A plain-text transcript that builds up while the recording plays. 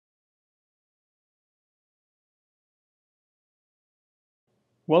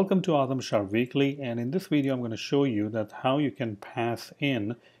Welcome to Azam Sharp Weekly, and in this video I'm going to show you that how you can pass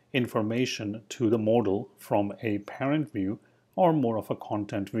in information to the modal from a parent view or more of a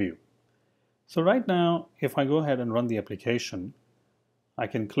content view. So right now, if I go ahead and run the application, I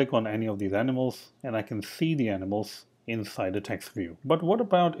can click on any of these animals and I can see the animals inside the text view. But what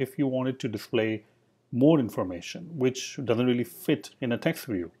about if you wanted to display more information, which doesn't really fit in a text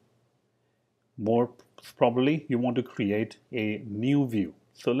view? More probably, you want to create a new view.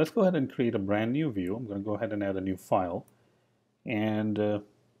 So let's go ahead and create a brand new view. I'm going to go ahead and add a new file, and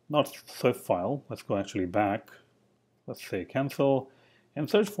not Swift file. Let's go actually back. Let's say cancel and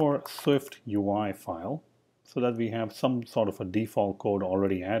search for SwiftUI file so that we have some sort of a default code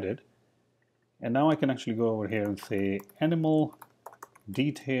already added. And now I can actually go over here and say animal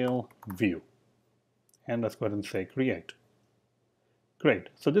detail view. And let's go ahead and say create. Great.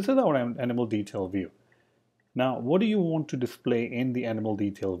 So this is our animal detail view. Now, what do you want to display in the animal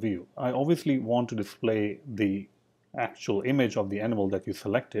detail view? I obviously want to display the actual image of the animal that you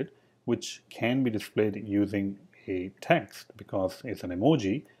selected, which can be displayed using a text because it's an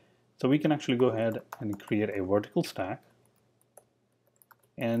emoji. So we can actually go ahead and create a vertical stack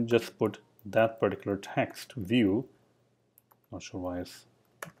and just put that particular text view, not sure why it's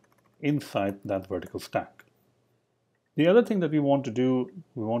inside that vertical stack. The other thing that we want to do,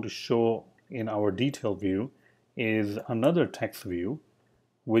 we want to show in our detail view is another text view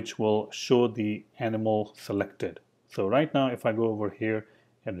which will show the animal selected. So right now if I go over here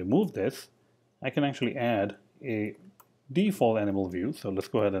and remove this, I can actually add a default animal view. So let's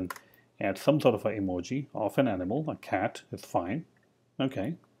go ahead and add some sort of an emoji of an animal. A cat is fine.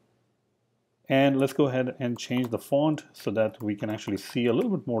 Okay. And let's go ahead and change the font so that we can actually see a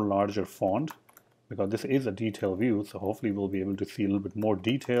little bit more larger font, because this is a detail view, so hopefully we'll be able to see a little bit more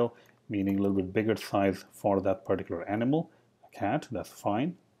detail, meaning a little bit bigger size for that particular animal. A cat, that's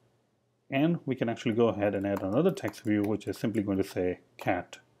fine. And we can actually go ahead and add another text view which is simply going to say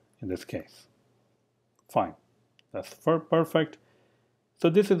cat in this case. Fine, that's perfect. So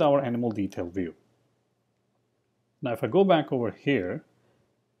this is our animal detail view. Now if I go back over here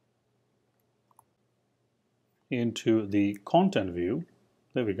into the content view,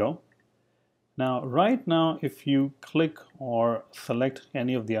 there we go. Now, right now, if you click or select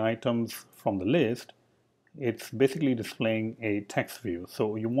any of the items from the list, it's basically displaying a text view.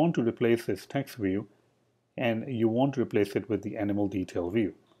 So you want to replace this text view and you want to replace it with the animal detail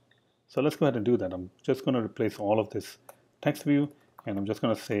view. So let's go ahead and do that. I'm just going to replace all of this text view and I'm just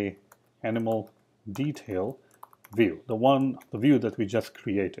going to say animal detail view, the view that we just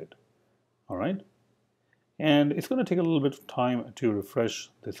created. All right. And it's going to take a little bit of time to refresh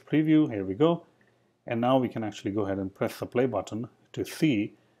this preview. Here we go. And now we can actually go ahead and press the play button to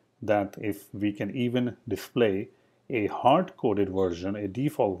see that if we can even display a hard-coded version, a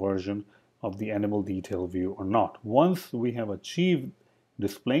default version of the animal detail view or not. Once we have achieved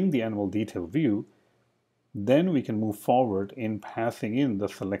displaying the animal detail view, then we can move forward in passing in the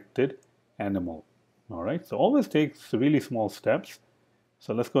selected animal. All right, so always takes really small steps.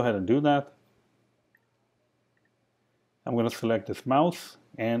 So let's go ahead and do that. I'm going to select this mouse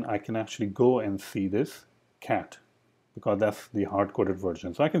and I can actually go and see this cat because that's the hard-coded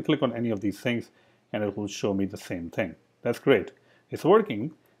version. So I can click on any of these things and it will show me the same thing. That's great. It's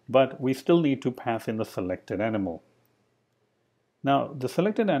working, but we still need to pass in the selected animal. Now the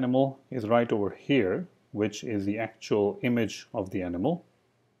selected animal is right over here, which is the actual image of the animal.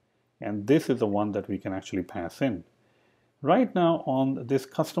 And this is the one that we can actually pass in. Right now on this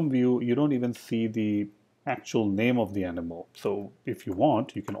custom view, you don't even see the actual name of the animal. So if you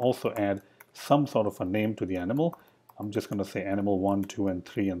want, you can also add some sort of a name to the animal. I'm just going to say animal 1, 2, and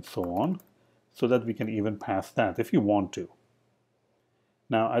 3 and so on, so that we can even pass that if you want to.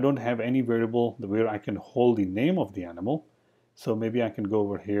 Now I don't have any variable where I can hold the name of the animal, so maybe I can go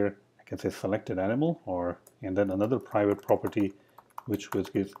over here, I can say selected animal, and then another private property which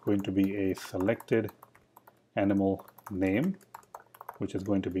is going to be a selected animal name, which is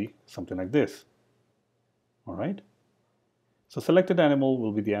going to be something like this. All right. So selected animal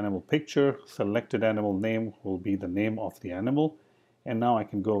will be the animal picture. Selected animal name will be the name of the animal. And now I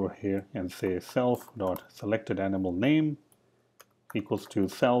can go over here and say self.selectedAnimalName equals to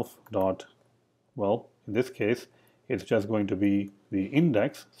self dot, well, in this case, it's just going to be the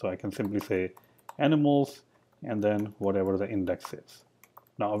index. So I can simply say animals and then whatever the index is.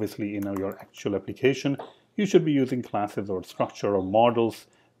 Now, obviously, in your actual application, you should be using classes or structure or models,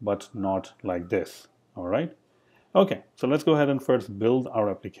 but not like this. All right. Okay, so let's go ahead and first build our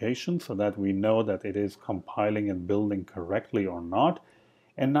application so that we know that it is compiling and building correctly or not.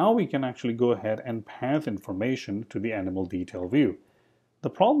 And now we can actually go ahead and pass information to the animal detail view. The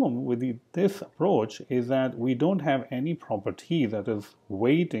problem with this approach is that we don't have any property that is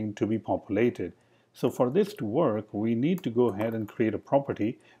waiting to be populated. So for this to work, we need to go ahead and create a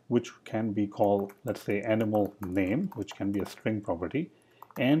property which can be called, let's say, animal name, which can be a string property.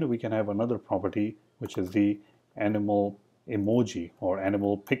 And we can have another property, which is the animal emoji or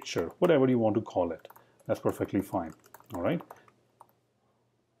animal picture, whatever you want to call it. That's perfectly fine. All right.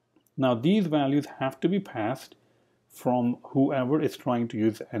 Now these values have to be passed from whoever is trying to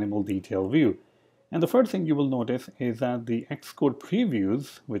use animal detail view. And the first thing you will notice is that the Xcode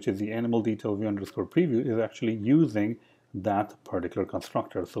previews, which is the animal detail view underscore preview, is actually using that particular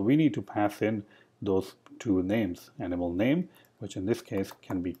constructor. So we need to pass in those two names, animal name, which in this case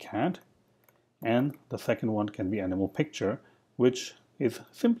can be cat, and the second one can be animal picture, which is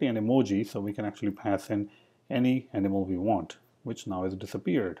simply an emoji, so we can actually pass in any animal we want, which now has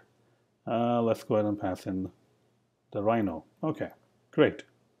disappeared. Let's go ahead and pass in the rhino. Okay, great.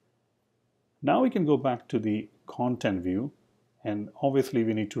 Now we can go back to the content view, and obviously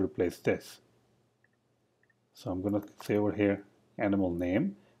we need to replace this. So I'm going to say over here animal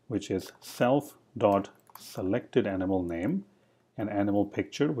name, which is self.selected animal name, and animal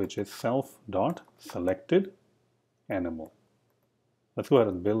picture, which is self.selected animal. Let's go ahead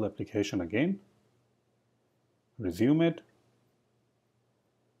and build the application again. Resume it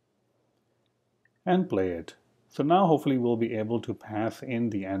and play it. So now hopefully we'll be able to pass in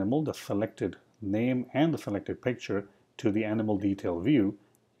the animal, the selected name and the selected picture to the animal detail view,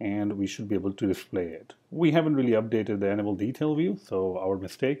 and we should be able to display it. We haven't really updated the animal detail view, so our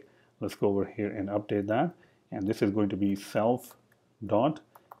mistake. Let's go over here and update that. And this is going to be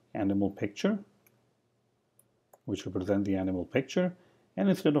self.animal picture, which represents the animal picture. And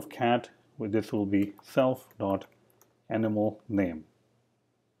instead of cat, this will be self.animal name,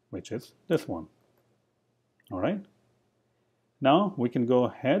 which is this one. All right. Now we can go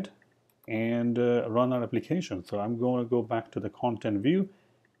ahead and run our application. So I'm going to go back to the content view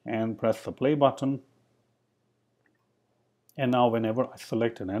and press the play button. And now whenever I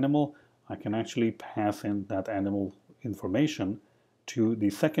select an animal, I can actually pass in that animal information to the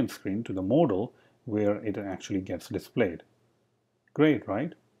second screen, to the modal, where it actually gets displayed. Great,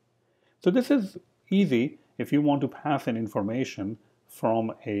 right? So this is easy if you want to pass in information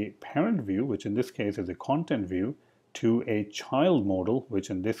from a parent view, which in this case is a content view, to a child modal, which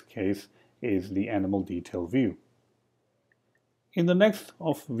in this case is the animal detail view. In the next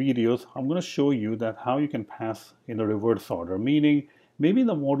of videos, I'm going to show you that how you can pass in a reverse order, meaning maybe in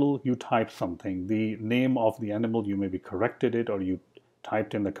the modal you type something, the name of the animal, you maybe corrected it, or you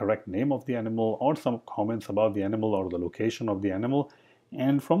typed in the correct name of the animal, or some comments about the animal or the location of the animal,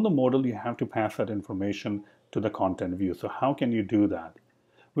 and from the modal you have to pass that information to the content view. So how can you do that?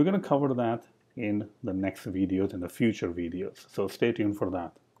 We're going to cover that in the next videos, in the future videos. So stay tuned for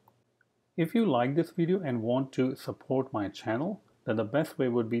that. If you like this video and want to support my channel, then the best way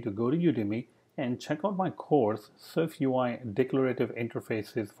would be to go to Udemy and check out my course, SwiftUI Declarative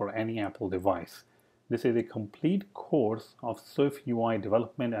Interfaces for Any Apple Device. This is a complete course of SwiftUI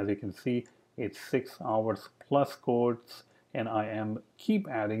development. As you can see, it's 6 hours plus course, and I keep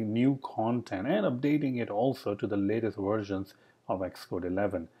adding new content and updating it also to the latest versions of Xcode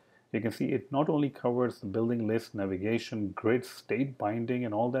 11. You can see it not only covers building list, navigation, grid, state binding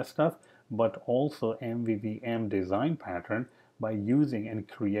and all that stuff, but also MVVM design pattern by using and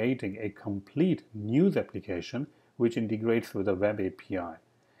creating a complete news application which integrates with a web API.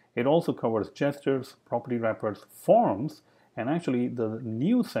 It also covers gestures, property wrappers, forms, and actually the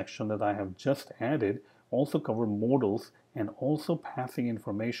new section that I have just added also cover modals and also passing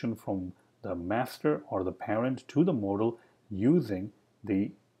information from the master or the parent to the modal using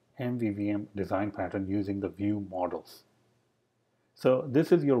the MVVM design pattern using the view models. So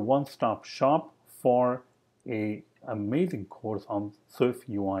this is your one-stop shop for an amazing course on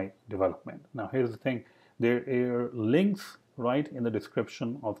SwiftUI development. Now here's the thing, there are links right in the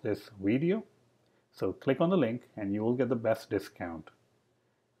description of this video. So click on the link and you will get the best discount.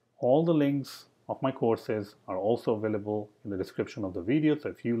 All the links of my courses are also available in the description of the video. So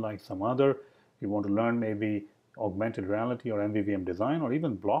if you like some other, you want to learn maybe augmented reality or MVVM design or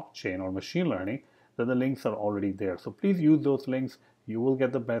even blockchain or machine learning, then the links are already there. So please use those links. You will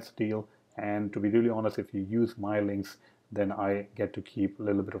get the best deal. And to be really honest, if you use my links, then I get to keep a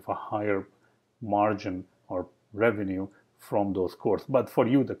little bit of a higher margin or revenue from those courses. But for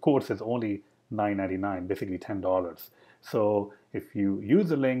you, the course is only $9.99, basically $10. So if you use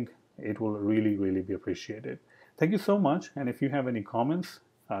the link, it will really, really be appreciated. Thank you so much. And if you have any comments,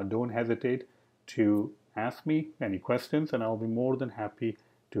 don't hesitate to ask me any questions, and I'll be more than happy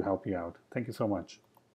to help you out. Thank you so much.